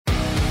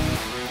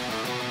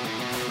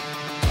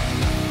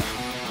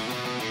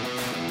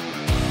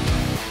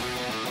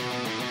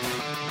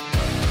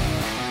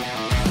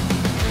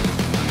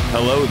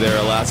Hello there,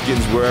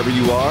 Alaskans, wherever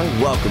you are.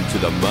 Welcome to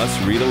the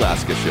Must Read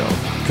Alaska Show,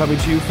 coming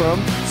to you from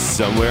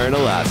somewhere in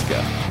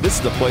Alaska. This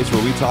is the place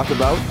where we talk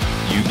about,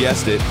 you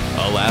guessed it,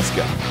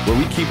 Alaska, where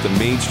we keep the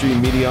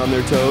mainstream media on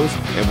their toes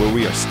and where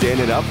we are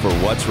standing up for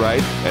what's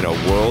right in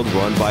a world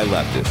run by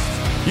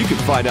leftists. You can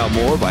find out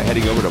more by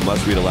heading over to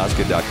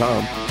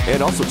mustreadalaska.com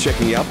and also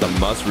checking out the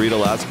Must Read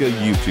Alaska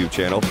YouTube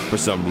channel for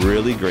some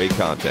really great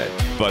content.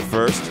 But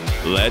first,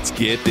 let's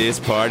get this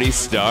party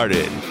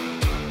started.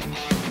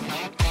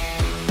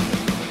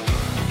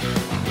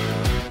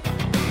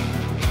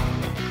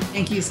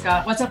 Thank you,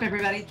 Scott. What's up,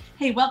 everybody?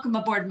 Hey, welcome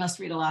aboard Must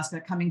Read Alaska,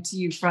 coming to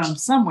you from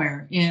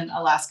somewhere in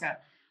Alaska.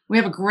 We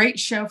have a great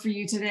show for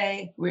you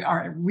today. We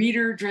are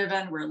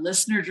reader-driven, we're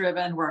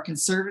listener-driven, we're a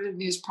conservative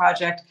news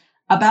project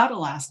about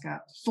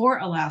Alaska, for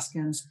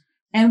Alaskans,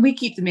 and we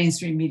keep the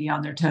mainstream media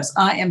on their toes.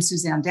 I am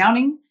Suzanne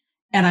Downing,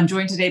 and I'm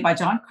joined today by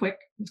John Quick.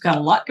 We've got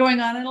a lot going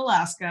on in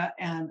Alaska,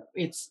 and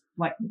it's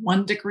like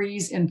 1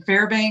 degree in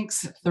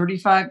Fairbanks,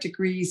 35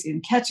 degrees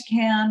in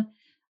Ketchikan.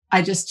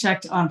 I just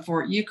checked on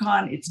Fort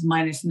Yukon. It's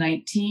minus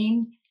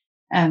 19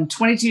 and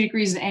 22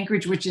 degrees in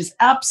Anchorage, which is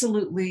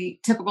absolutely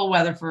typical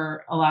weather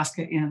for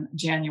Alaska in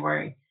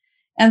January.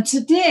 And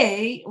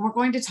today we're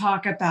going to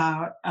talk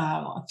about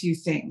a few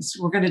things.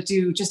 We're going to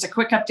do just a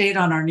quick update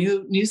on our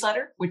new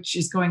newsletter, which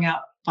is going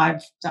out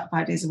five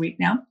days a week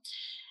now.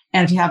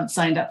 And if you haven't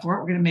signed up for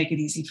it, we're going to make it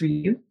easy for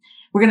you.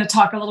 We're going to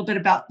talk a little bit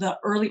about the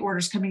early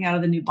orders coming out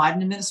of the new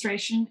Biden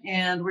administration,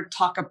 and we're going to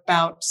talk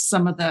about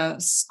some of the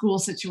school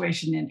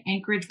situation in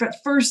Anchorage. But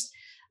first,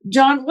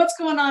 John, what's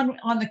going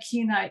on the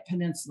Kenai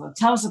Peninsula?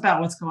 Tell us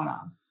about what's going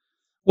on.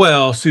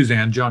 Well,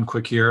 Suzanne, John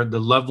Quick here, the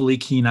lovely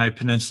Kenai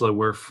Peninsula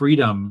where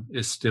freedom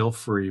is still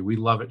free. We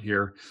love it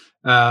here.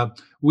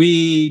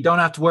 We don't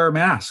have to wear a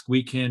mask.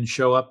 We can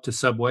show up to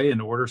Subway and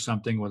order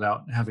something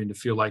without having to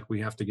feel like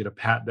we have to get a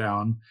pat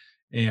down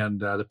and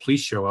the police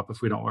show up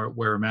if we don't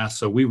wear a mask.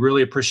 So we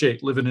really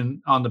appreciate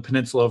living on the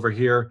peninsula over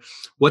here.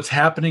 What's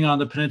happening on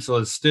the peninsula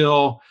is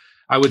still,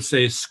 I would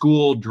say,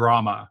 school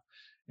drama.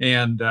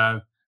 And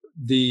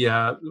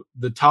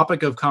the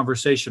topic of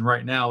conversation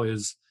right now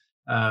is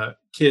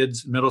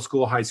kids, middle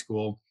school, high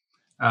school,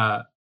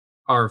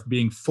 are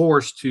being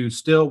forced to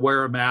still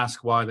wear a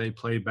mask while they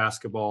play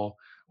basketball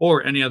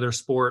or any other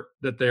sport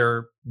that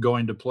they're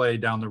going to play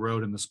down the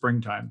road in the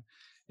springtime.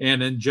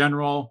 And in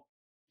general,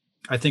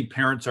 I think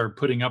parents are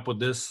putting up with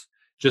this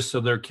just so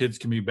their kids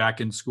can be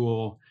back in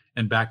school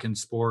and back in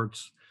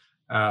sports.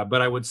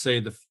 But I would say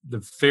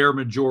the fair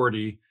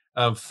majority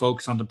of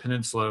folks on the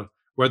peninsula,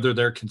 whether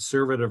they're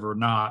conservative or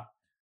not,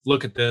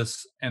 look at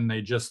this and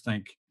they just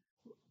think,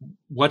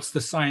 what's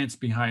the science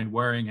behind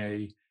wearing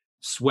a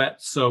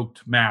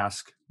sweat-soaked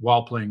mask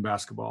while playing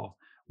basketball,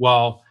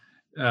 while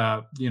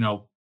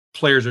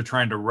players are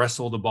trying to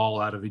wrestle the ball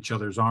out of each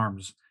other's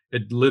arms?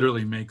 It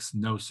literally makes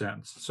no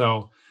sense.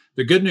 So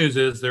the good news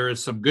is there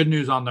is some good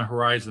news on the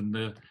horizon.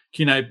 The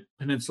Kenai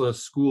Peninsula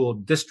School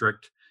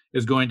District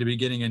is going to be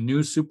getting a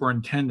new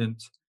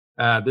superintendent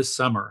this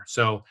summer.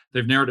 So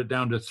they've narrowed it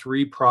down to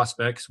 3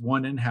 prospects,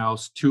 1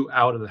 in-house, 2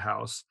 out of the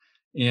house.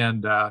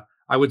 And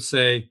I would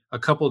say a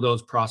couple of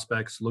those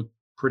prospects look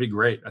pretty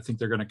great. I think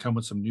they're going to come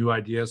with some new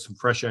ideas, some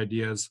fresh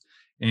ideas,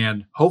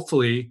 and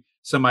hopefully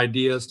some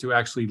ideas to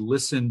actually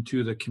listen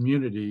to the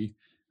community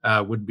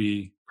would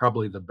be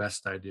probably the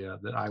best idea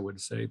that I would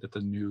say that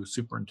the new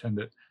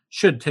superintendent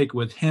should take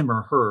with him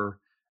or her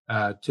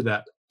to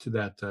that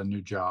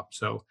new job.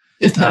 So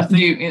to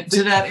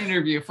that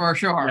interview for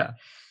sure. Yeah.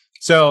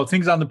 So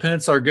things on the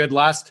peninsula are good.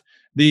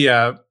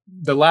 The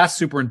last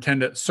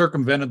superintendent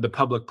circumvented the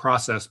public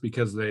process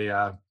because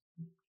the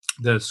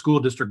school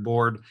district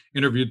board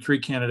interviewed 3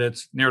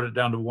 candidates, narrowed it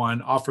down to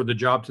 1, offered the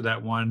job to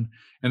that one,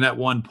 and that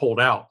one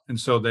pulled out. And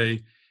so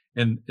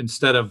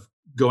instead of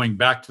going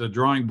back to the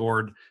drawing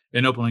board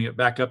and opening it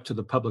back up to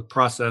the public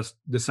process,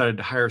 decided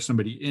to hire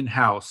somebody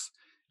in-house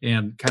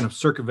and kind of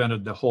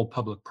circumvented the whole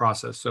public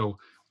process. So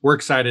we're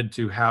excited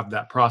to have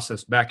that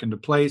process back into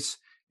place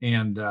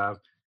and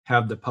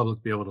have the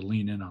public be able to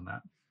lean in on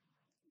that.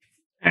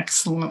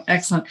 Excellent.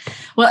 Excellent.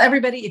 Well,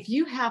 everybody, if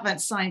you haven't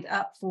signed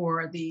up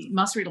for the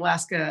Must Read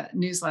Alaska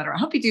newsletter, I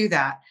hope you do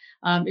that.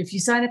 If you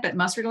sign up at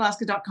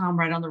mustreadalaska.com,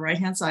 right on the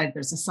right-hand side,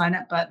 there's a sign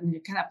up button. You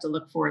kind of have to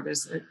look for it.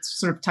 It's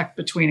sort of tucked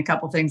between a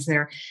couple things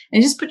there.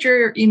 And just put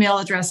your email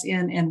address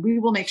in, and we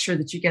will make sure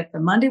that you get the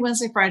Monday,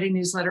 Wednesday, Friday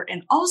newsletter,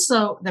 and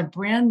also the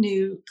brand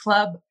new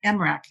Club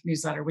MRAC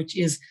newsletter, which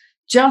is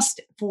just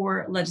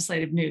for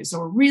legislative news. So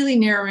we're really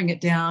narrowing it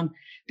down,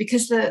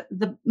 because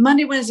the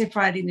Monday, Wednesday,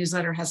 Friday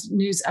newsletter has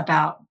news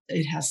about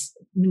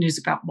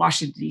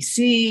Washington,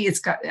 D.C. It's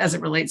got, as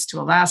it relates to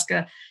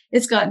Alaska,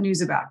 it's got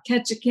news about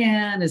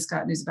Ketchikan. It's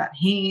got news about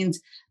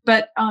Haines.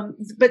 But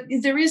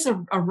there is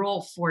a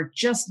role for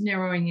just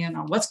narrowing in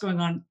on what's going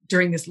on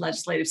during this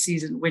legislative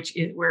season,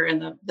 we're in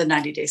the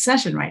 90-day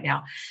session right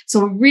now.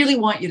 So we really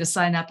want you to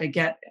sign up and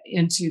get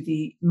into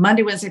the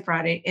Monday, Wednesday,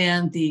 Friday,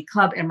 and the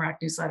Club MRAC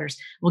newsletters.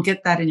 We'll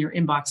get that in your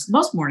inbox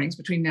most mornings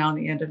between now and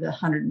the end of the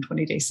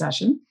 120-day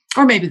session.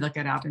 Or maybe they'll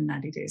get out in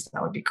 90 days.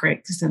 That would be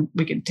great, because then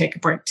we can take a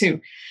break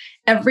too.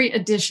 Every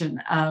edition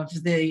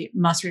of the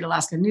Must Read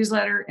Alaska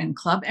newsletter and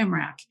Club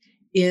MRAC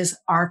is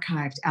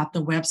archived at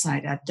the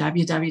website at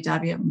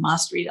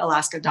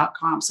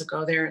www.mustreadalaska.com. So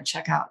go there and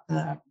check out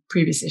the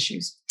previous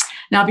issues.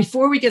 Now,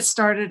 before we get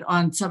started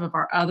on some of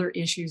our other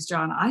issues,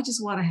 John, I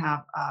just want to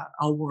have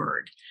a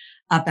word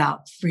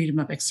about freedom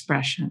of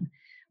expression.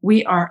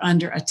 We are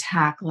under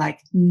attack like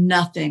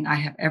nothing I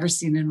have ever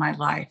seen in my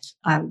life.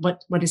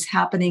 What is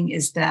happening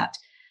is that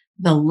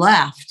the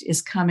left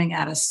is coming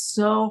at us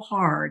so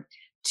hard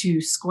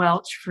to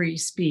squelch free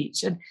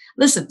speech. And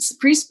listen,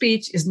 free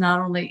speech is not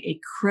only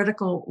a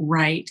critical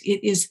right,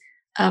 it is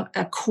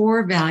a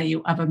core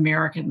value of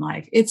American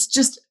life.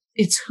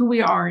 It's who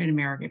we are in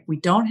America. If we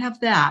don't have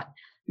that,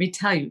 let me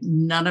tell you,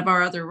 none of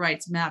our other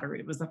rights matter.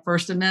 It was the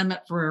First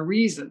Amendment for a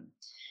reason.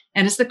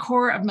 And it's the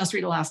core of Must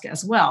Read Alaska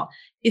as well.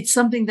 It's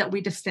something that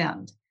we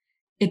defend.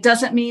 It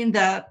doesn't mean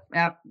that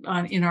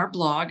in our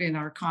blog, in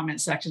our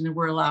comment section, that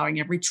we're allowing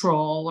every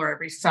troll or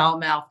every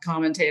foul-mouthed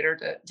commentator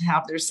to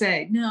have their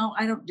say. No,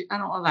 I don't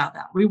allow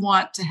that. We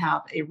want to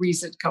have a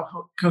reasoned,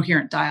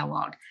 coherent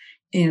dialogue.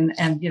 And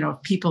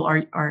if people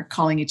are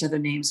calling each other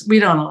names, we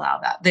don't allow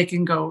that. They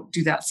can go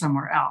do that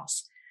somewhere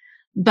else.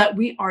 But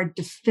we are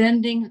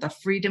defending the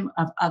freedom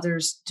of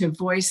others to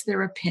voice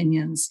their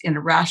opinions in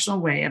a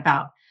rational way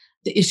about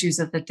the issues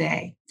of the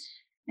day.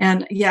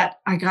 And yet,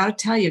 I got to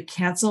tell you,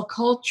 cancel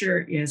culture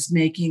is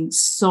making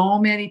so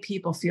many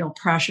people feel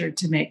pressured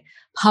to make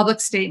public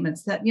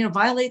statements that,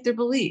 violate their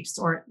beliefs,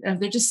 or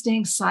they're just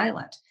staying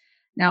silent.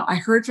 Now, I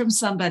heard from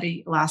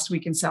somebody last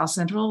week in South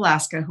Central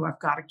Alaska who I've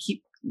got to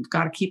keep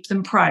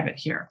them private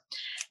here.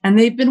 And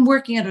they've been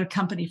working at a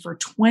company for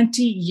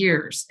 20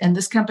 years. And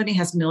this company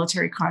has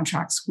military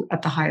contracts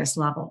at the highest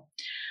level.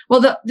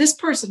 Well, this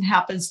person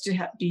happens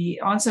to be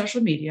on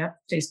social media,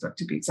 Facebook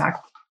to be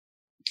exact.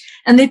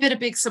 And they've been a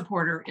big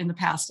supporter in the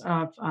past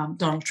of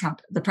Donald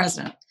Trump, the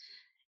president.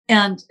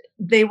 And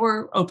they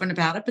were open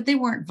about it, but they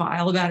weren't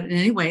vile about it in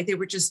any way. They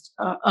were just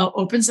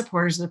open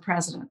supporters of the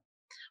president.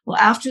 Well,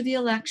 after the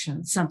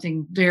election,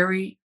 something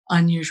very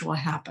unusual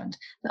happened.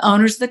 The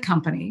owners of the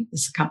company,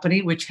 this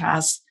company which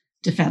has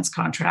defense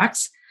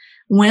contracts,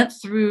 went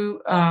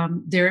through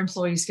their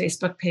employees'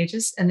 Facebook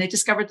pages, and they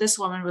discovered this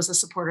woman was a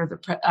supporter of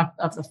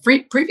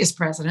the previous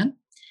president.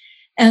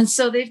 And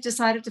so they've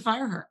decided to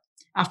fire her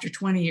after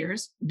 20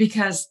 years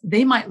because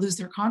they might lose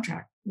their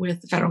contract with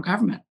the federal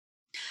government.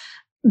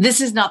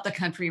 This is not the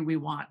country we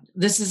want.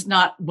 This is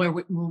not where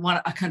we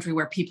want a country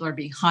where people are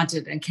being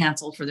haunted and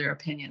canceled for their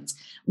opinions.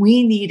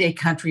 We need a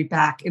country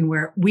back in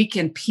where we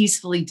can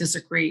peacefully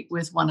disagree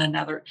with one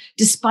another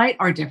despite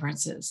our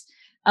differences.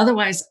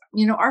 Otherwise,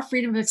 our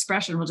freedom of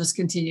expression will just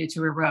continue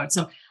to erode.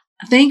 So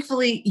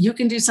thankfully, you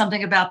can do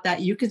something about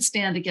that. You can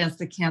stand against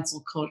the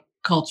cancel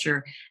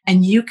culture,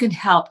 and you can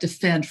help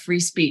defend free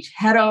speech.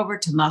 Head over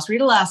to Must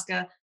Read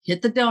Alaska,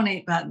 hit the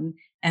donate button,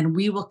 and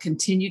we will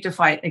continue to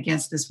fight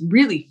against this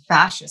really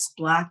fascist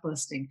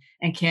blacklisting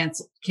and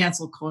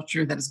cancel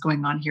culture that is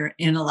going on here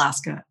in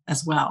Alaska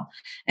as well.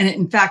 And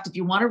in fact, if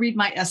you want to read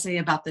my essay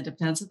about the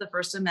defense of the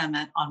First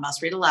Amendment on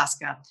Must Read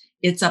Alaska,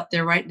 it's up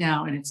there right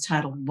now, and it's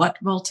titled, "What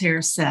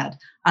Voltaire Said,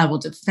 I Will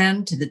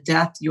Defend to the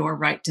Death Your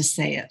Right to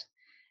Say It."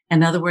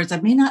 In other words, I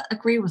may not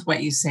agree with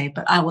what you say,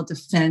 but I will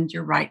defend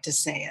your right to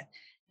say it.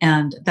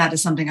 And that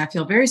is something I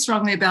feel very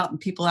strongly about. And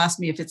people ask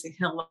me if it's a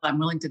hill I'm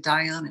willing to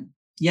die on. And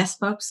yes,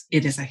 folks,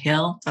 it is a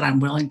hill that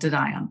I'm willing to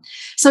die on.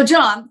 So,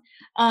 John,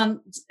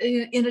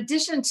 in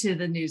addition to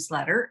the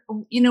newsletter,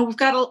 we've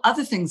got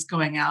other things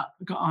going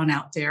on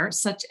out there,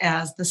 such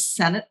as the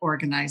Senate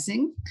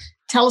organizing.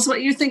 Tell us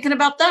what you're thinking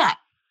about that.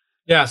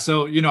 Yeah.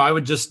 So, I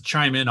would just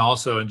chime in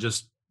also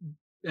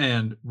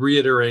and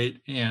reiterate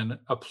and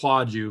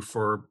applaud you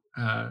for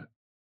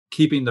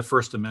keeping the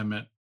First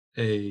Amendment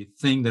a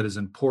thing that is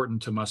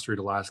important to Must Read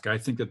Alaska. I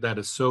think that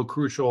is so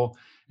crucial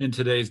in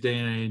today's day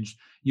and age.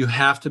 You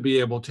have to be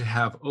able to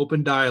have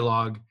open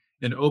dialogue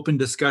and open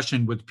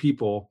discussion with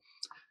people.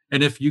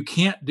 And if you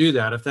can't do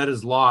that, if that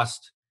is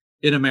lost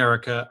in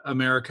America,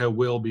 America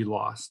will be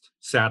lost,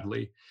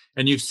 sadly.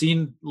 And you've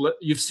seen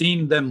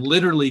them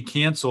literally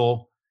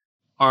cancel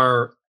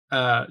our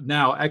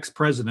now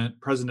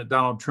ex-president, President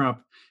Donald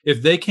Trump.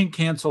 If they can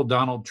cancel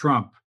Donald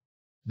Trump,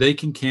 they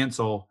can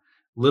cancel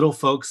little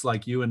folks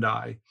like you and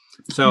I.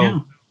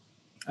 So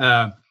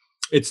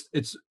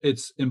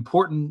it's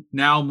important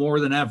now more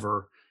than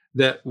ever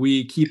that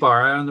we keep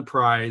our eye on the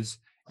prize,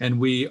 and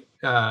we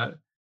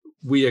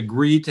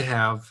agree to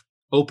have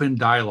open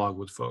dialogue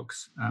with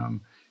folks.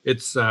 I'm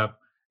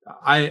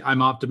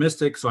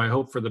optimistic, so I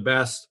hope for the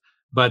best.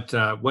 But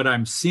what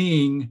I'm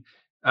seeing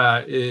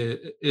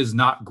is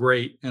not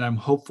great, and I'm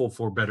hopeful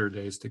for better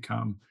days to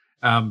come.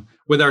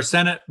 With our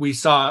Senate, we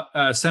saw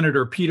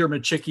Senator Peter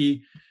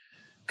Micciche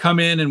come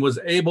in and was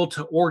able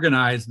to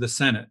organize the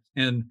Senate.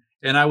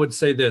 And I would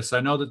say this: I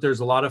know that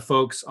there's a lot of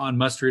folks on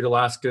Must Read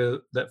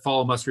Alaska that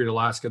follow Must Read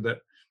Alaska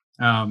that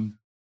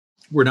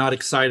were not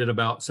excited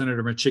about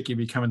Senator Micciche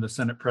becoming the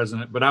Senate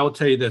president. But I will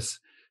tell you this: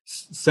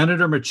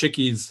 Senator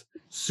Micciche's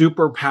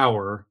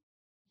superpower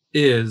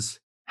is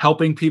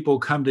helping people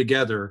come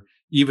together,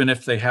 even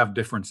if they have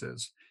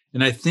differences.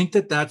 And I think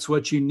that that's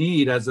what you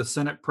need as a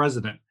Senate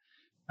president.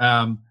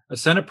 A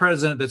Senate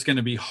president that's going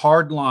to be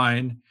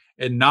hardline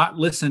and not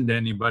listen to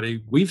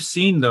anybody. We've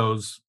seen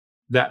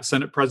that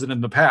Senate president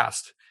in the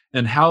past.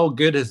 And how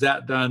good has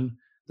that done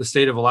the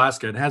state of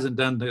Alaska? It hasn't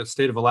done the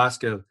state of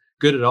Alaska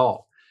good at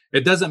all.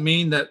 It doesn't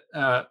mean that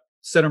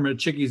Senator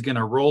Machicki is going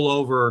to roll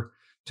over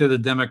to the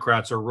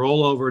Democrats or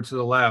roll over to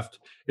the left.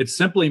 It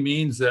simply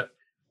means that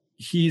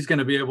he's going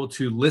to be able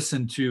to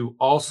listen to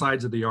all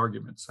sides of the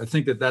arguments. I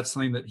think that that's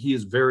something that he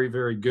is very,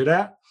 very good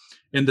at.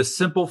 And the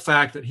simple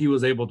fact that he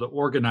was able to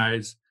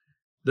organize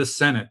the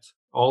Senate,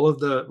 all of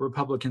the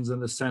Republicans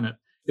in the Senate,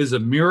 is a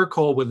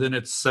miracle within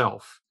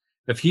itself.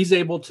 If he's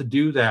able to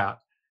do that,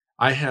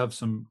 I have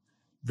some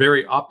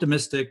very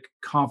optimistic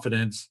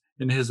confidence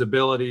in his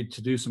ability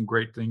to do some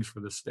great things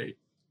for the state.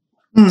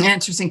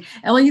 Interesting.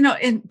 Well,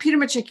 and Peter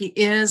Machicki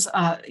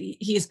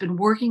he has been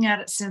working at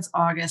it since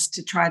August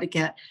to try to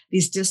get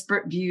these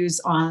disparate views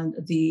on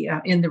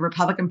in the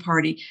Republican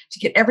Party, to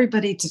get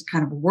everybody to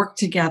kind of work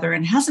together.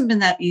 And it hasn't been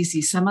that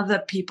easy. Some of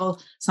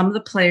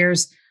the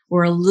players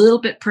were a little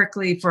bit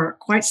prickly for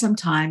quite some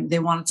time. They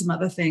wanted some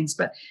other things,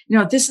 but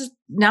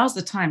now's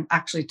the time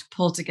actually to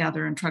pull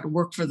together and try to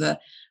work for the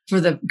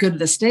good of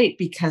the state,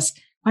 because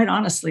quite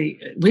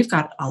honestly, we've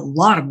got a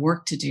lot of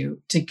work to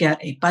do to get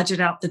a budget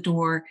out the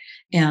door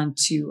and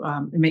to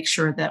make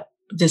sure that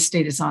this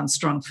state is on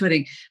strong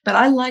footing. But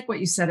I like what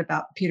you said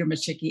about Peter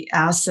Machicki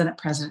as Senate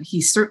president.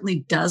 He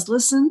certainly does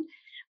listen.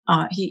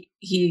 I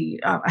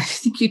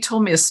think you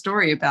told me a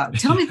story about.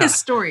 Tell me this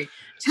story.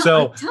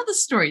 Tell the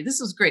story. This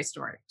was a great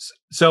story.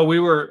 So we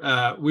were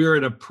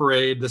at a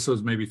parade. This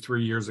was maybe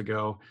 3 years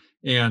ago,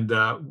 and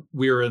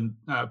we were in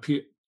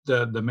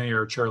the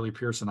mayor, Charlie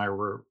Pierce, and I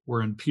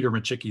were in Peter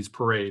Machicki's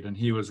parade, and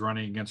he was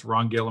running against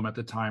Ron Gillum at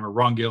the time, or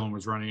Ron Gillum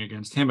was running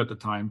against him at the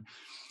time.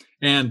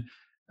 And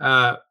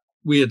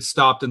we had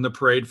stopped in the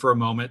parade for a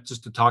moment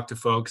just to talk to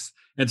folks,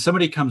 and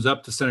somebody comes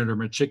up to Senator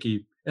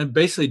Machicki and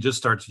basically just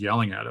starts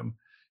yelling at him,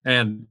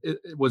 and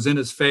it was in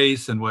his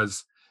face and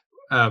was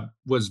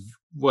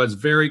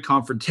very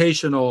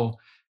confrontational,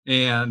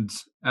 and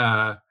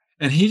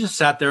he just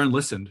sat there and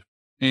listened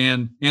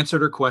and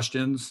answered her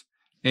questions,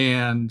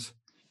 and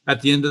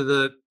at the end of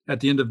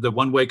the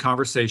one-way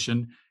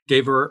conversation,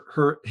 gave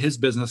her his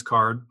business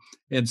card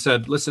and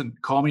said, "Listen,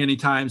 call me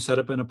anytime, set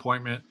up an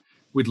appointment.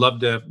 We'd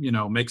love to,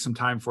 make some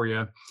time for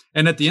you."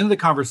 And at the end of the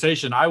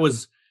conversation, I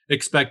was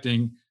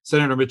expecting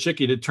Senator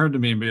Machicki to turn to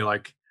me and be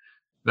like,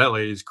 "That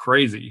lady's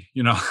crazy,"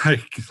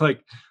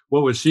 like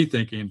what was she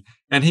thinking?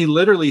 And he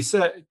literally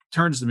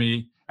turns to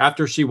me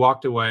after she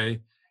walked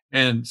away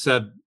and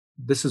said,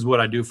 "This is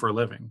what I do for a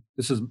living.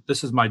 This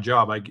is my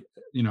job.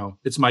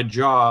 It's my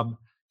job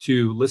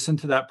to listen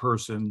to that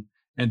person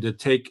and to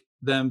take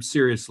them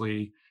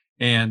seriously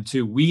and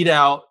to weed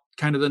out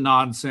kind of the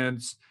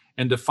nonsense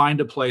and to find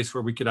a place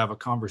where we could have a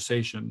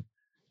conversation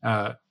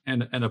and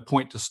a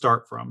point to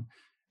start from."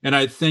 And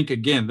I think,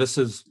 again, this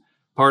is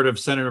part of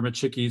Senator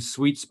Machicki's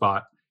sweet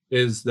spot,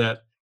 is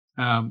that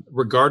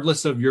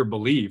regardless of your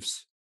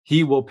beliefs,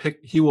 he will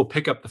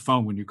pick up the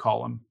phone when you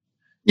call him.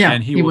 Yeah,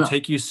 and he will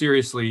take you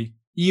seriously,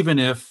 even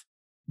if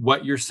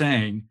what you're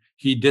saying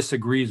he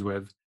disagrees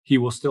with. He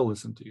will still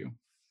listen to you.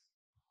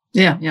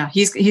 Yeah.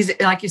 He's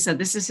like you said,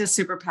 this is his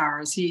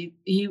superpowers.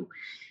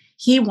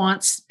 He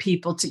wants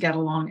people to get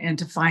along and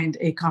to find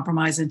a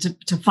compromise and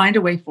to find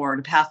a way forward,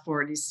 a path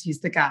forward. He's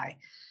the guy.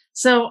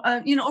 So,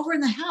 over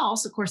in the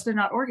House, of course, they're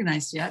not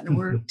organized yet. And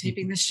we're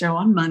taping this show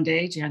on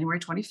Monday, January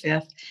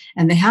 25th.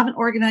 And they haven't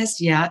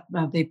organized yet.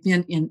 They've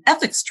been in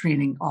ethics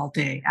training all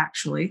day,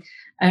 actually.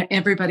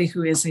 Everybody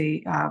who is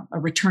a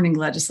returning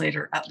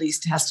legislator, at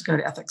least, has to go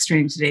to ethics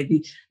training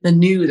today.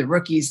 The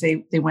rookies,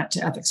 they went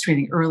to ethics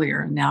training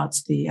earlier. And now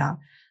it's the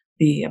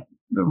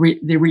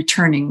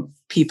returning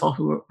people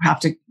who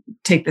have to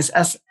take this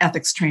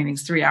ethics training,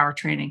 3-hour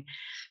training.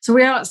 So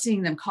we aren't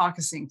seeing them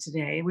caucusing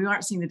today. We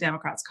aren't seeing the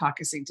Democrats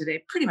caucusing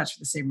today, pretty much for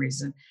the same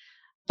reason.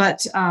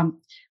 But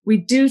we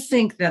do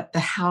think that the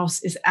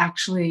House is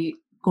actually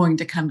going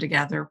to come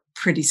together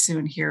pretty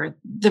soon here.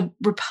 The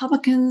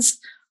Republicans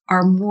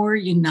are more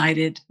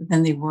united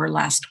than they were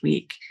last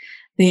week.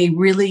 They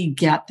really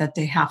get that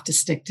they have to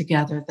stick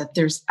together, that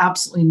there's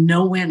absolutely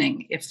no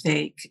winning if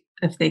they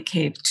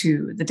cave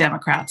to the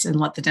Democrats and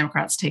let the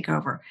Democrats take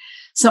over.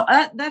 So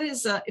that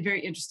is a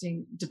very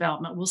interesting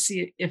development. We'll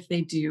see if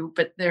they do,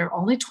 but there are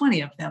only 20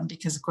 of them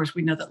because, of course,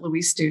 we know that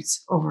Louise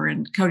Stutes over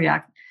in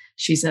Kodiak,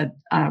 she's a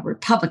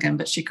Republican,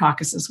 but she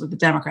caucuses with the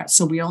Democrats.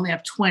 So we only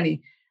have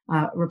 20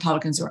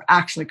 Republicans who are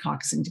actually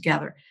caucusing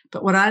together.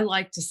 But what I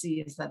like to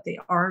see is that they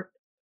are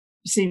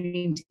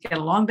seeming to get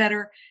along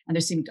better, and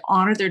they're seeming to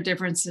honor their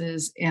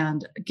differences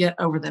and get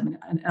over them.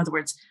 In other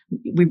words,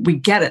 we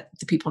get it.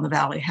 The people in the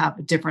Valley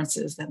have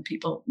differences than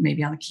people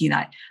maybe on the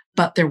Kenai,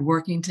 but they're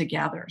working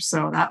together.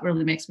 So that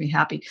really makes me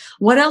happy.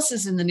 What else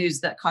is in the news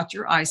that caught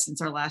your eye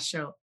since our last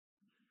show?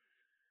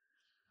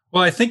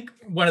 Well, I think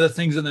one of the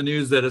things in the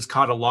news that has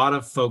caught a lot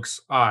of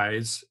folks'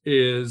 eyes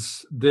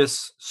is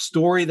this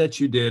story that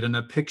you did and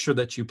a picture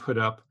that you put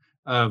up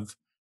of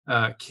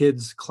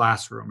kids'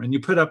 classroom, and you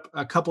put up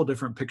a couple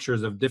different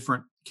pictures of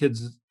different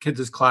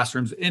kids'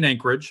 classrooms in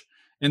Anchorage,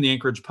 in the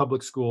Anchorage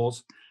public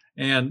schools,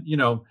 and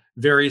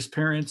various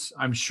parents,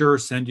 I'm sure,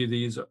 send you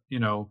these,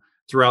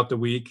 throughout the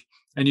week,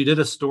 and you did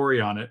a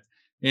story on it,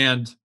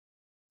 and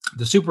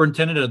the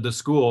superintendent of the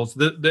schools,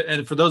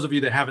 and for those of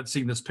you that haven't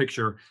seen this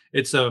picture,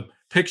 it's a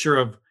picture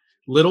of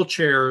little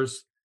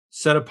chairs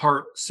set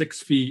apart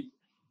 6 feet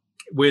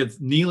with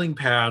kneeling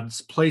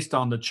pads placed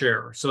on the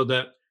chair so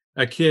that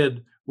a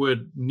kid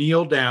would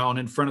kneel down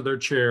in front of their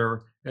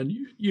chair and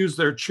use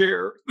their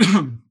chair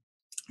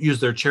use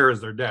their chair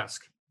as their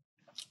desk.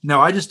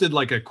 Now, I just did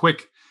like a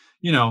quick,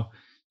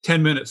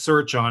 10-minute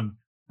search on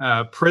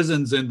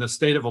prisons in the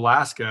state of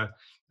Alaska,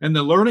 and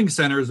the learning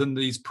centers in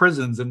these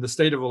prisons in the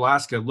state of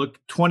Alaska look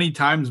 20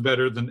 times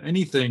better than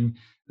anything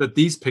that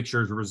these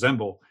pictures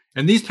resemble.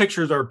 And these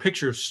pictures are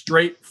pictures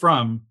straight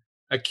from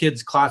a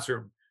kid's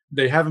classroom.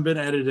 They haven't been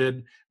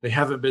edited. They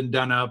haven't been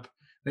done up.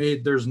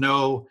 There's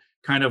no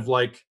kind of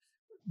like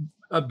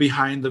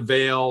behind the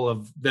veil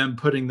of them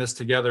putting this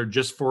together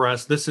just for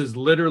us. This is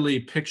literally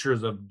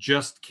pictures of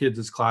just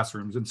kids'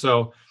 classrooms. And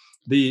so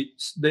the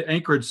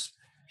Anchorage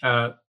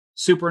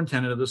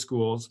superintendent of the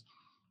schools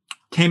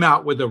came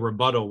out with a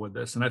rebuttal with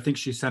this. And I think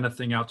she sent a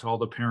thing out to all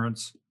the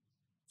parents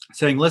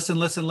saying,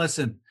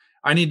 listen,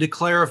 I need to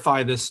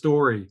clarify this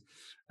story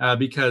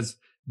because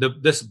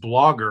this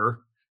blogger,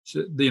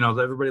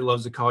 everybody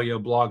loves to call you a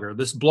blogger.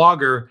 This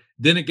blogger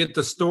didn't get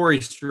the story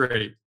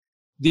straight.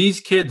 These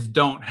kids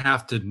don't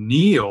have to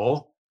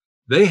kneel.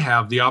 They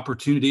have the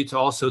opportunity to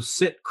also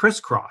sit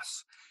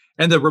crisscross.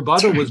 And the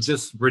rebuttal was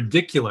just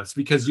ridiculous,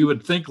 because you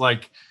would think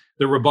like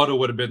the rebuttal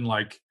would have been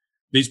like,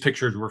 these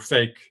pictures were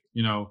fake.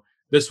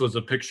 This was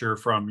a picture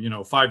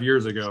from, 5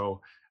 years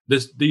ago.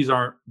 These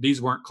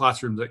weren't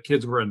classrooms that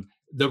kids were in.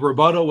 The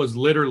rebuttal was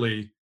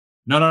literally,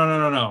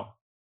 no.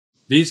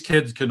 These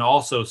kids can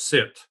also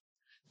sit.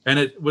 And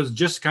it was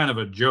just kind of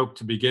a joke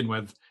to begin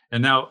with.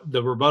 And now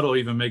the rebuttal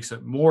even makes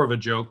it more of a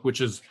joke, which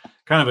is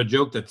kind of a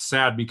joke that's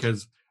sad,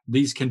 because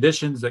these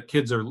conditions that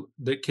kids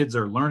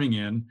are learning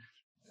in,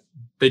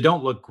 they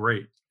don't look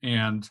great.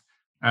 And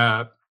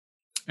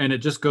it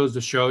just goes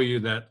to show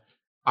you that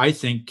I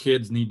think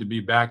kids need to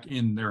be back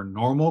in their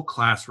normal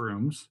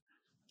classrooms,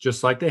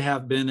 just like they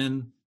have been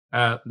in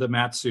the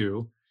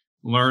Matsu,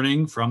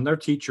 learning from their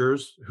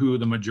teachers, who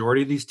the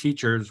majority of these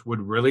teachers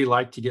would really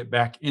like to get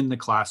back in the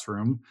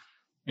classroom,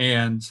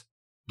 and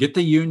get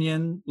the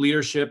union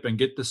leadership and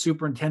get the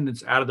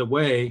superintendents out of the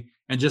way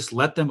and just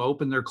let them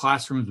open their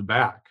classrooms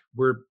back.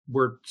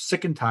 We're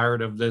sick and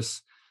tired of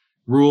this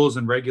rules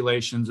and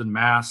regulations and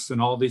masks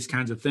and all these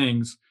kinds of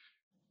things.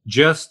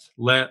 Just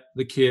let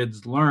the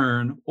kids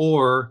learn,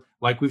 or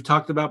like we've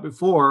talked about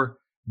before,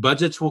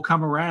 budgets will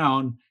come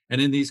around,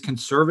 and in these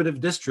conservative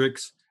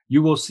districts,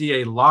 you will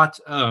see a lot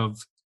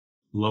of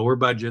lower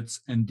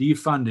budgets and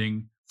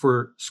defunding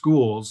for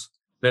schools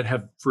that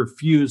have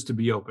refused to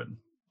be open.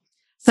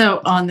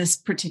 So on this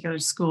particular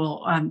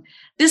school,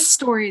 this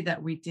story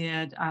that we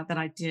did,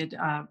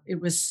 the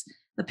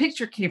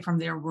picture came from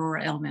the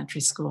Aurora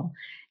Elementary School,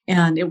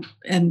 and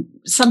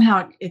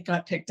somehow it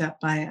got picked up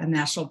by a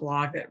national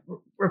blog that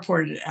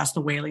reported it as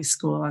the Whaley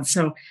School. And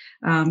so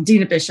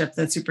Dina Bishop,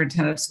 the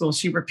superintendent of schools,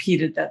 she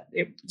repeated that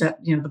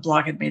the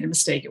blog had made a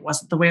mistake. It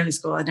wasn't the Whaley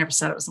School. I never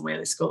said it was the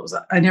Whaley School.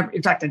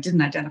 In fact, I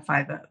didn't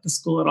identify the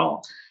school at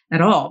all,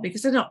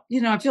 because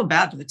I feel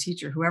bad for the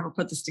teacher, whoever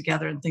put this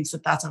together and thinks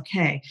that that's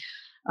okay.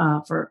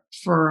 For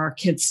our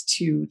kids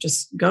to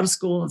just go to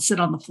school and sit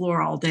on the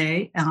floor all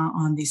day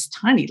on these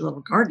tiny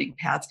little gardening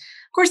pads.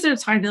 Of course, they're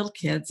tiny little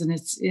kids, and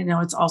it's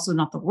also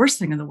not the worst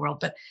thing in the world.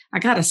 But I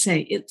got to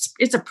say,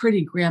 it's a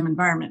pretty grim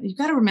environment. You've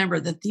got to remember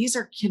that these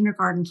are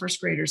kindergarten first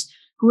graders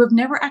who have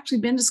never actually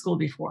been to school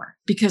before,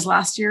 because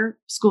last year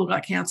school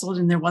got canceled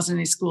and there wasn't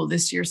any school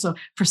this year. So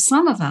for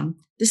some of them,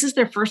 this is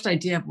their first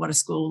idea of what a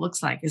school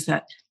looks like: is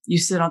that you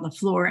sit on the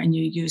floor and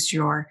you use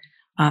your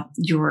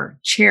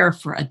chair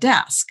for a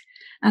desk.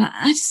 And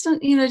I just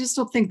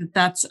don't think that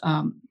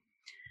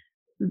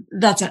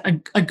that's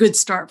a good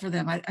start for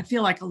them. I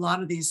feel like a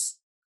lot of these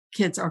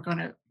kids are going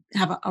to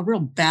have a real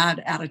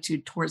bad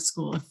attitude towards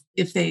school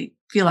if they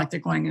feel like they're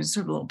going into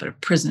sort of a little bit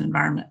of prison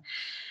environment.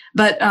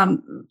 But I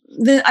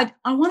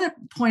want to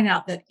point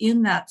out that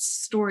in that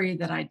story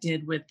that I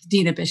did with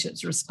Dina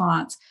Bishop's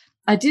response,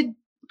 I did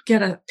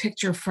get a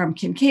picture from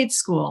Kincaid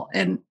School,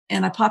 and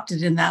I popped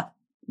it in that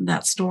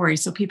story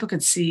so people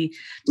could see,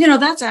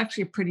 that's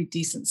actually a pretty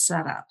decent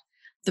setup.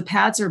 The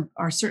pads are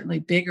certainly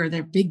bigger.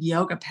 They're big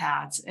yoga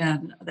pads,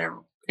 and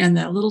the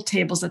little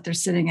tables that they're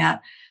sitting at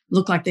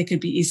look like they could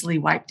be easily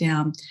wiped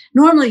down.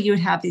 Normally, you would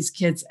have these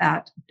kids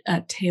at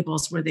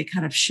tables where they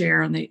kind of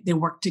share and they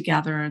work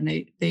together and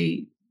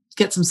they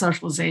get some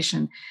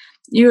socialization.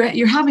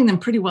 You're having them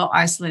pretty well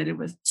isolated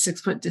with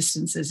 6-foot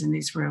distances in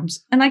these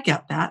rooms, and I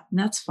get that, and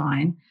that's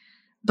fine.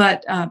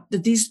 But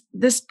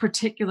this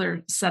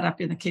particular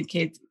setup in the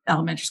Kincaid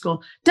Elementary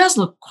School does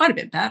look quite a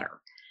bit better.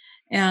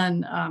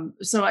 And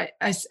so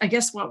I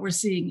guess what we're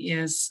seeing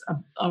is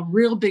a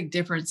real big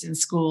difference in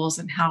schools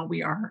and how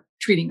we are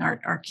treating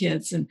our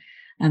kids.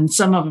 And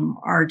some of them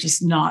are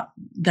just not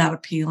that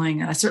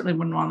appealing. And I certainly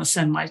wouldn't want to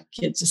send my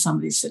kids to some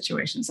of these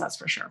situations, that's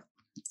for sure.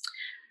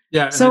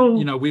 Yeah, So,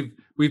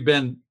 we've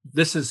been,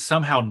 this is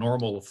somehow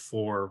normal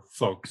for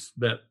folks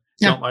that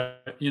yeah, don't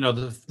like,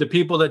 the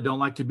people that don't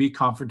like to be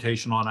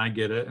confrontational, and I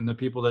get it, and the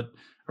people that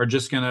are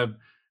just going to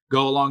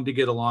go along to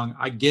get along,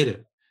 I get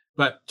it.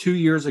 But 2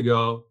 years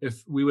ago,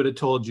 if we would have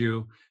told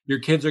you your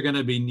kids are going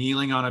to be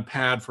kneeling on a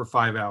pad for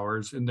 5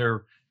 hours and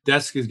their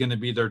desk is going to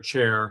be their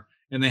chair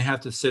and they have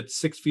to sit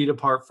 6 feet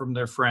apart from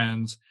their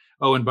friends.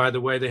 Oh, and by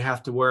the way, they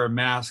have to wear a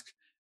mask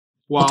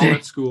while okay,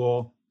 at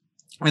school,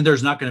 and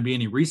there's not going to be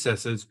any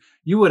recesses,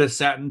 you would have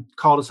sat and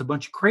called us a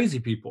bunch of crazy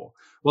people.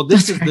 Well,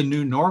 this that's is the right.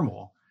 new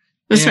normal.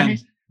 That's And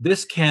right.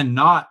 this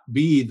cannot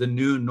be the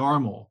new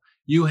normal.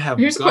 You have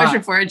Here's a question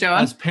got, for you,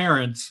 John. as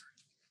parents,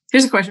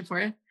 Here's a question for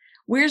you.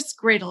 Where's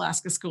Great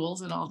Alaska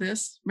Schools and all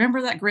this?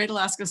 Remember that Great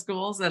Alaska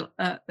Schools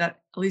that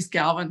Elise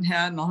Galvin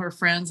had and all her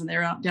friends, and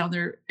they're out down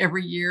there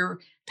every year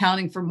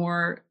pounding for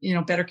more,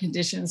 better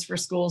conditions for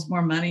schools,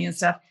 more money and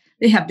stuff.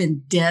 They have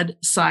been dead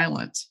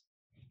silent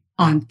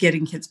on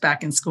getting kids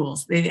back in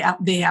schools. They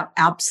have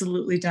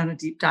absolutely done a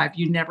deep dive.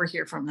 You never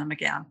hear from them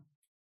again.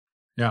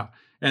 yeah.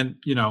 And,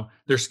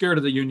 they're scared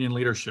of the union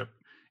leadership.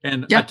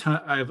 And Yep.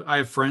 I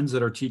have friends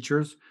that are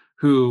teachers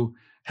who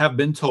have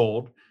been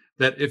told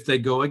that if they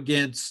go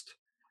against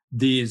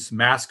these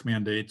mask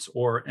mandates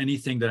or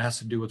anything that has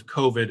to do with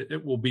COVID,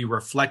 it will be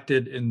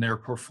reflected in their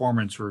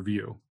performance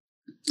review.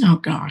 Oh,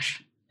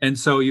 gosh. And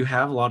so you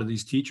have a lot of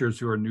these teachers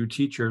who are new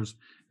teachers.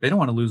 They don't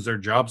want to lose their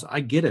jobs. I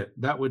get it.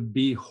 That would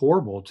be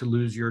horrible to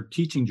lose your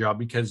teaching job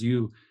because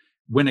you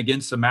went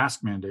against a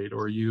mask mandate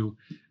or you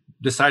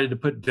decided to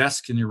put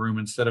desks in your room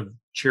instead of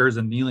chairs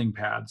and kneeling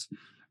pads.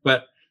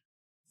 But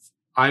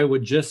I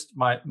would just,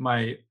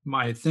 my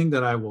thing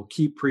that I will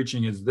keep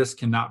preaching is this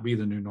cannot be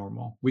the new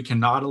normal. We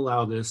cannot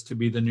allow this to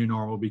be the new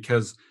normal,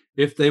 because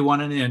if they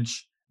want an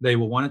inch, they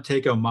will want to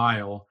take a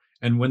mile.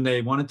 And when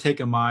they want to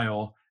take a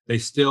mile, they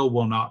still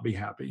will not be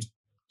happy.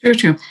 True,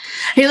 true.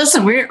 Hey,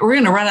 listen, we're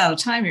going to run out of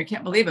time here.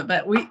 Can't believe it,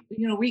 but we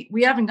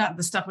haven't gotten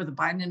the stuff with the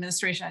Biden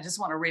administration. I just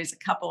want to raise a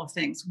couple of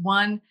things.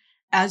 One,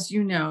 as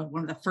you know,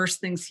 one of the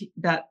first things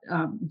that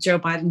Joe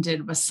Biden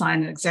did was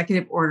sign an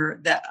executive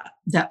order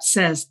that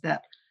says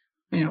that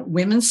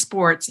women's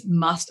sports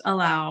must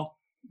allow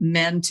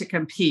men to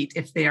compete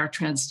if they are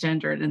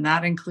transgendered, and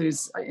that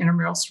includes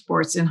intramural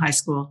sports in high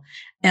school,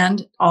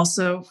 and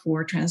also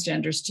for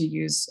transgenders to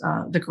use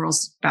the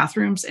girls'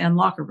 bathrooms and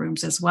locker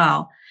rooms as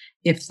well,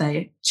 if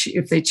they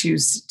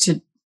choose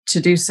to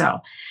do so.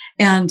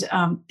 And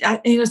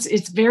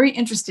it's very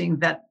interesting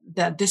that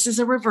this is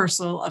a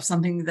reversal of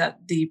something that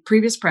the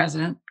previous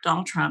president,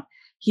 Donald Trump,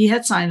 he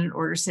had signed an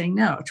order saying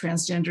no,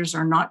 transgenders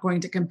are not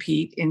going to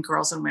compete in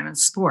girls and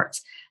women's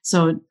sports.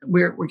 So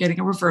we're getting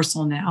a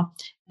reversal now,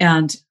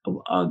 and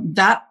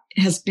that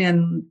has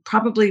been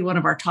probably one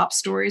of our top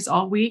stories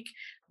all week.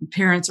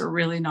 Parents are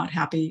really not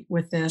happy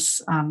with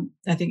this.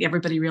 I think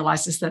everybody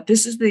realizes that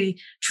this is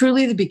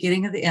truly the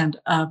beginning of the end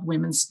of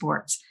women's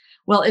sports.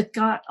 Well, it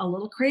got a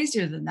little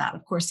crazier than that.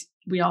 Of course,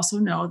 we also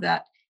know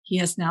that he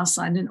has now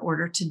signed an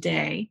order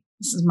today.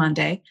 This is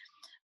Monday,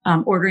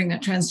 ordering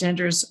that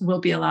transgenders will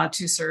be allowed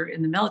to serve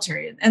in the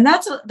military. And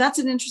that's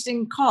an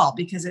interesting call,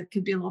 because it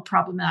could be a little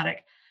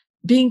problematic.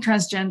 Being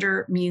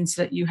transgender means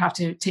that you have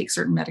to take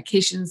certain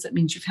medications. That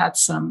means you've had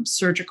some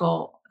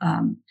surgical,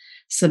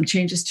 some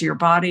changes to your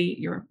body.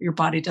 Your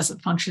body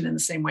doesn't function in the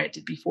same way it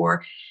did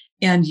before.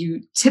 And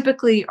you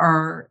typically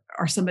are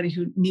somebody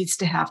who needs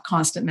to have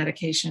constant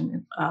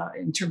medication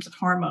in terms of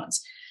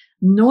hormones.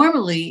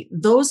 Normally,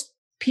 those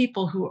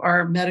people who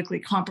are medically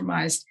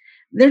compromised,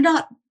 they're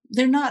not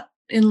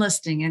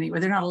enlisting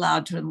anyway. They're not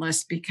allowed to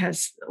enlist,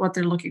 because what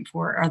they're looking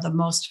for are the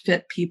most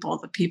fit people,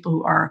 the people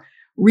who are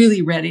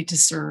really ready to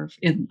serve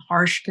in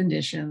harsh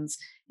conditions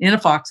in a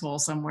foxhole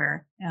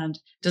somewhere, and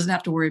doesn't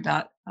have to worry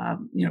about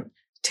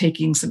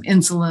taking some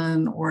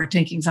insulin or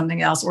taking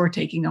something else or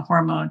taking a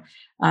hormone.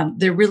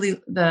 They're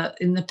really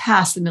in the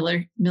past,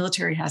 the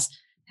military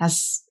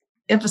has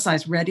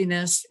emphasized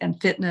readiness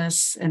and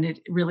fitness, and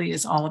it really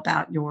is all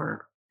about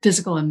your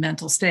physical and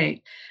mental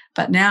state.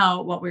 But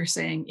now what we're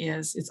saying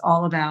is it's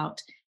all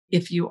about,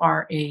 if you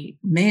are a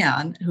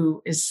man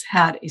who has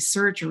had a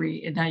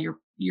surgery and now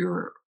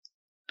you're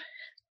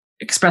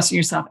expressing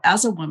yourself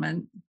as a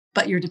woman,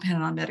 but you're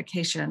dependent on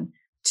medication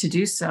to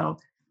do so,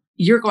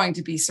 you're going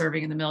to be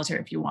serving in the military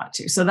if you want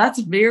to. So that's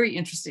very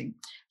interesting.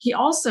 He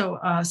also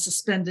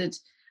suspended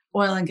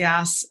oil and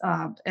gas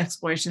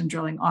exploration and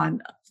drilling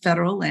on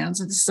federal lands.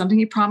 And this is something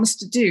he promised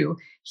to do.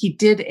 He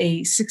did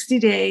a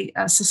 60-day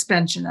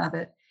suspension of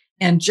it.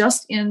 And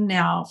just in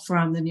now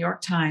from the New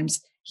York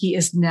Times, he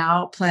is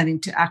now planning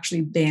to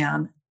actually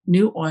ban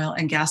new oil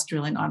and gas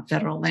drilling on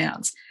federal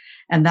lands.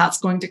 And that's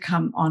going to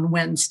come on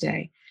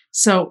Wednesday.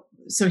 So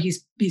he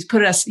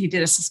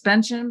did a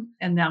suspension,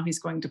 and now he's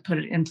going to put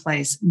it in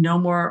place. No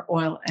more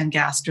oil and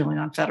gas drilling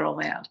on federal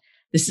land.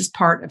 This is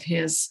part of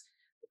his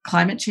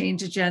climate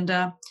change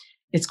agenda.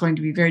 It's going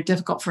to be very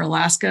difficult for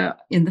Alaska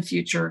in the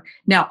future.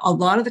 Now, a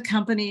lot of the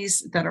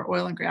companies that are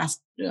oil and gas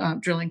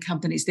drilling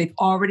companies, they've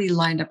already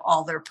lined up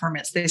all their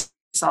permits. They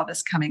saw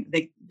this coming.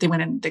 They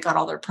went and they got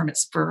all their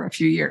permits for a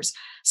few years.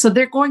 So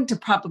they're going to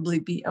probably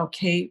be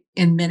okay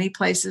in many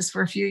places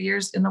for a few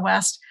years in the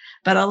West,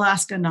 but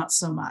Alaska, not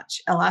so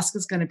much.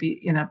 Alaska's going to be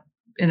in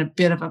a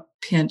bit of a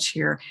pinch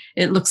here.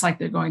 It looks like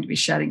they're going to be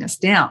shutting us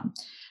down.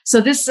 So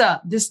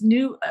this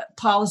new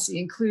policy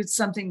includes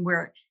something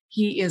where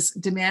he is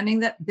demanding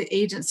that the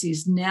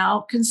agencies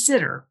now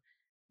consider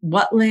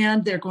what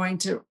land they're going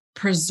to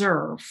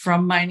preserve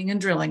from mining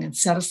and drilling and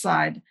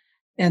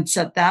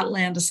set that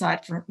land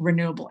aside for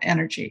renewable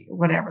energy,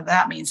 whatever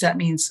that means. That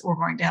means we're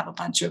going to have a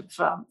bunch of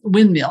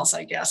windmills,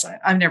 I guess.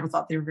 I've never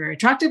thought they were very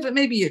attractive, but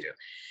maybe you do.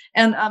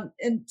 And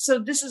so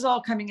this is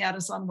all coming at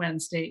us on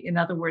Wednesday. In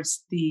other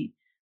words, the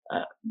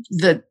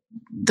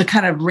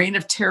kind of reign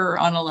of terror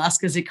on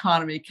Alaska's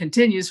economy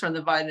continues from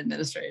the Biden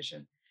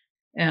administration.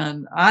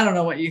 And I don't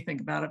know what you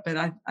think about it, but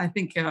I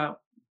think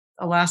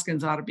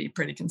Alaskans ought to be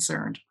pretty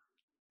concerned.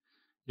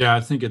 Yeah,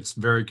 I think it's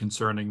very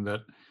concerning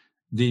that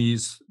the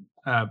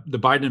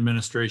Biden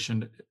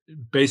administration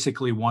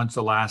basically wants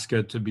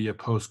Alaska to be a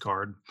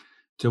postcard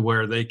to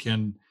where they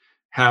can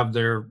have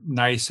their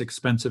nice,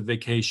 expensive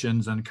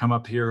vacations and come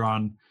up here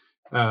on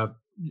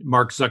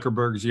Mark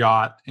Zuckerberg's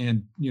yacht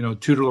and,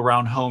 tootle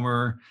around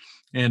Homer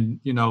and,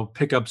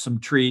 pick up some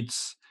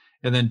treats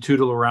and then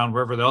tootle around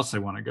wherever else they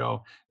want to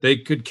go. They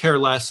could care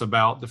less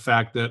about the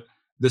fact that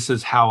this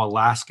is how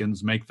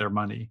Alaskans make their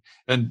money.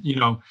 And,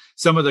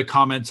 some of the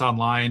comments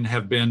online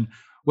have been,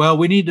 well,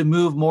 we need to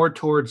move more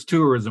towards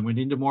tourism. We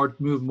need to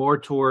move more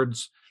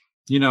towards,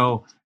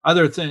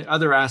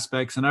 other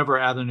aspects and other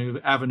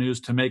avenues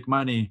to make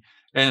money.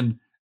 And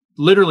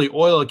literally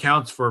oil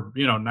accounts for,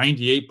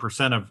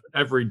 98% of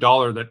every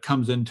dollar that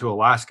comes into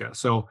Alaska.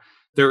 So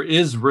there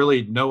is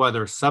really no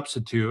other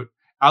substitute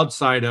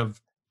outside of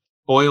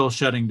oil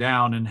shutting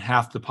down and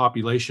half the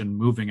population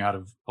moving out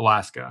of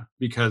Alaska,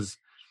 because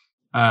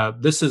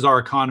this is our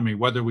economy,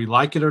 whether we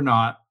like it or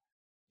not.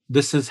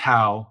 This is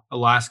how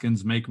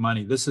Alaskans make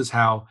money. This is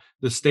how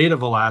the state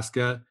of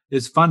Alaska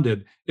is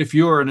funded. If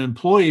you are an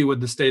employee with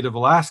the state of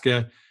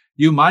Alaska,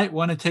 you might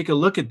want to take a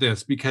look at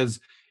this, because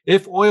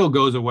if oil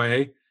goes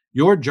away,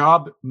 your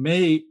job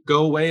may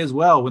go away as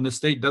well when the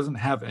state doesn't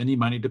have any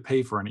money to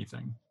pay for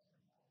anything.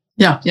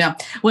 Yeah.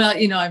 Well,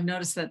 I've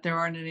noticed that there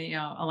aren't any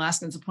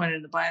Alaskans appointed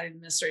in the Biden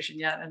administration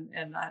yet,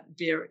 and that'd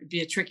be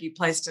a tricky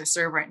place to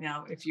serve right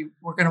now if you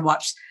were going to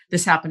watch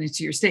this happening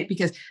to your state,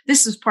 because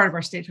this is part of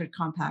our statehood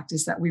compact,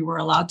 is that we were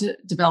allowed to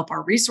develop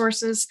our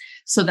resources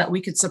so that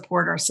we could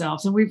support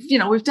ourselves, and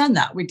we've done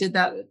that. We did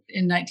that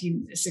in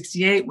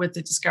 1968 with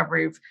the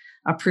discovery of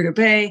Prudhoe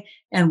Bay,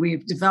 and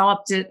we've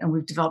developed it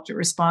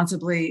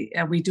responsibly,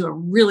 and we do a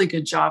really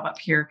good job up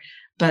here.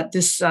 But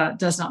this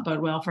does not bode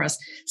well for us.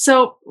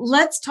 So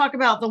let's talk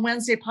about the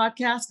Wednesday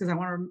podcast, because I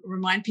want to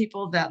remind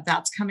people that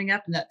that's coming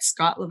up, and that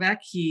Scott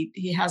Levesque,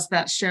 he has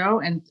that show,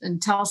 and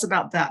tell us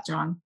about that,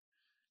 John.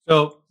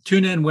 So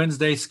tune in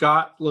Wednesday.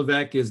 Scott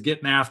Levesque is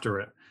getting after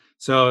it.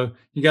 So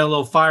you got a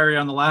little fiery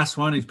on the last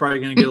one. He's probably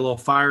going to get a little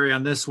fiery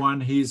on this one.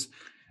 He's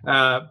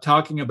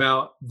talking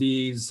about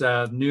these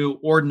new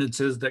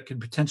ordinances that could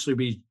potentially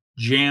be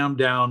jammed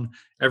down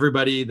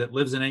everybody that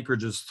lives in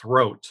Anchorage's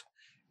throat,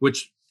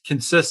 which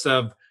consists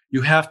of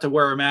you have to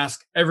wear a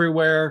mask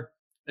everywhere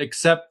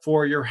except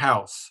for your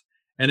house.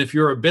 And if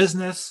you're a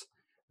business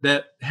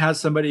that has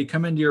somebody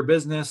come into your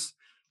business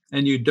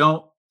and you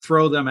don't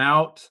throw them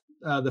out,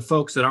 the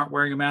folks that aren't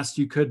wearing a mask,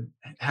 you could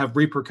have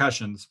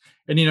repercussions.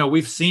 And,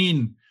 we've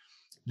seen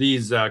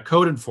these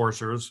code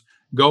enforcers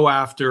go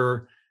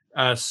after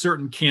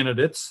certain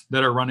candidates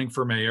that are running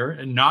for mayor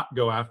and not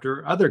go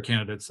after other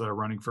candidates that are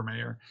running for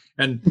mayor.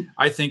 And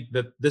I think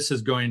that this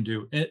is going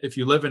to, if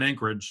you live in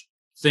Anchorage,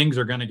 things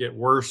are going to get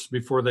worse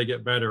before they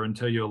get better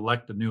until you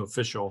elect a new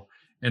official.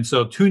 And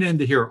so tune in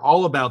to hear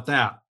all about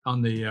that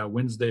on the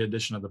Wednesday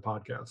edition of the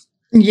podcast.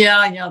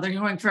 Yeah. They're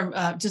going from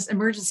just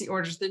emergency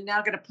orders. They're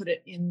now going to put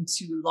it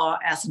into law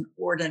as an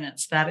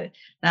ordinance. I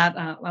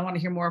want to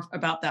hear more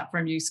about that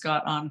from you,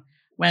 Scott, on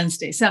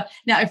Wednesday. So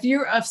now, if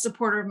you're a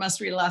supporter of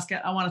Must Read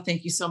Alaska, I want to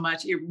thank you so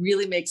much. It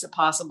really makes it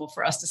possible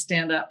for us to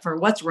stand up for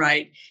what's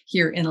right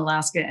here in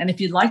Alaska. And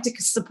if you'd like to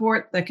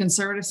support the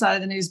conservative side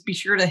of the news, be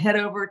sure to head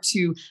over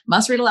to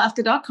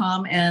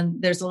mustreadalaska.com. And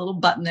there's a little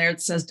button there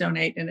that says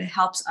donate, and it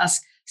helps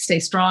us stay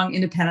strong,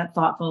 independent,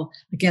 thoughtful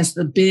against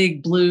the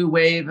big blue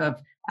wave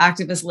of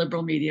activist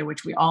liberal media,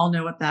 which we all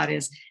know what that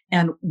is.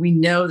 And we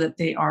know that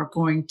they are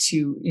going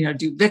to,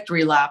 do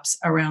victory laps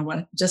around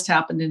what just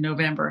happened in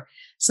November.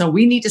 So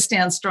we need to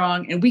stand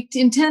strong, and we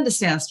intend to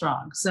stand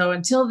strong. So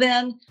until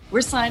then,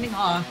 we're signing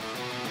off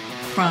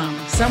from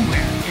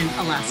somewhere in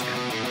Alaska.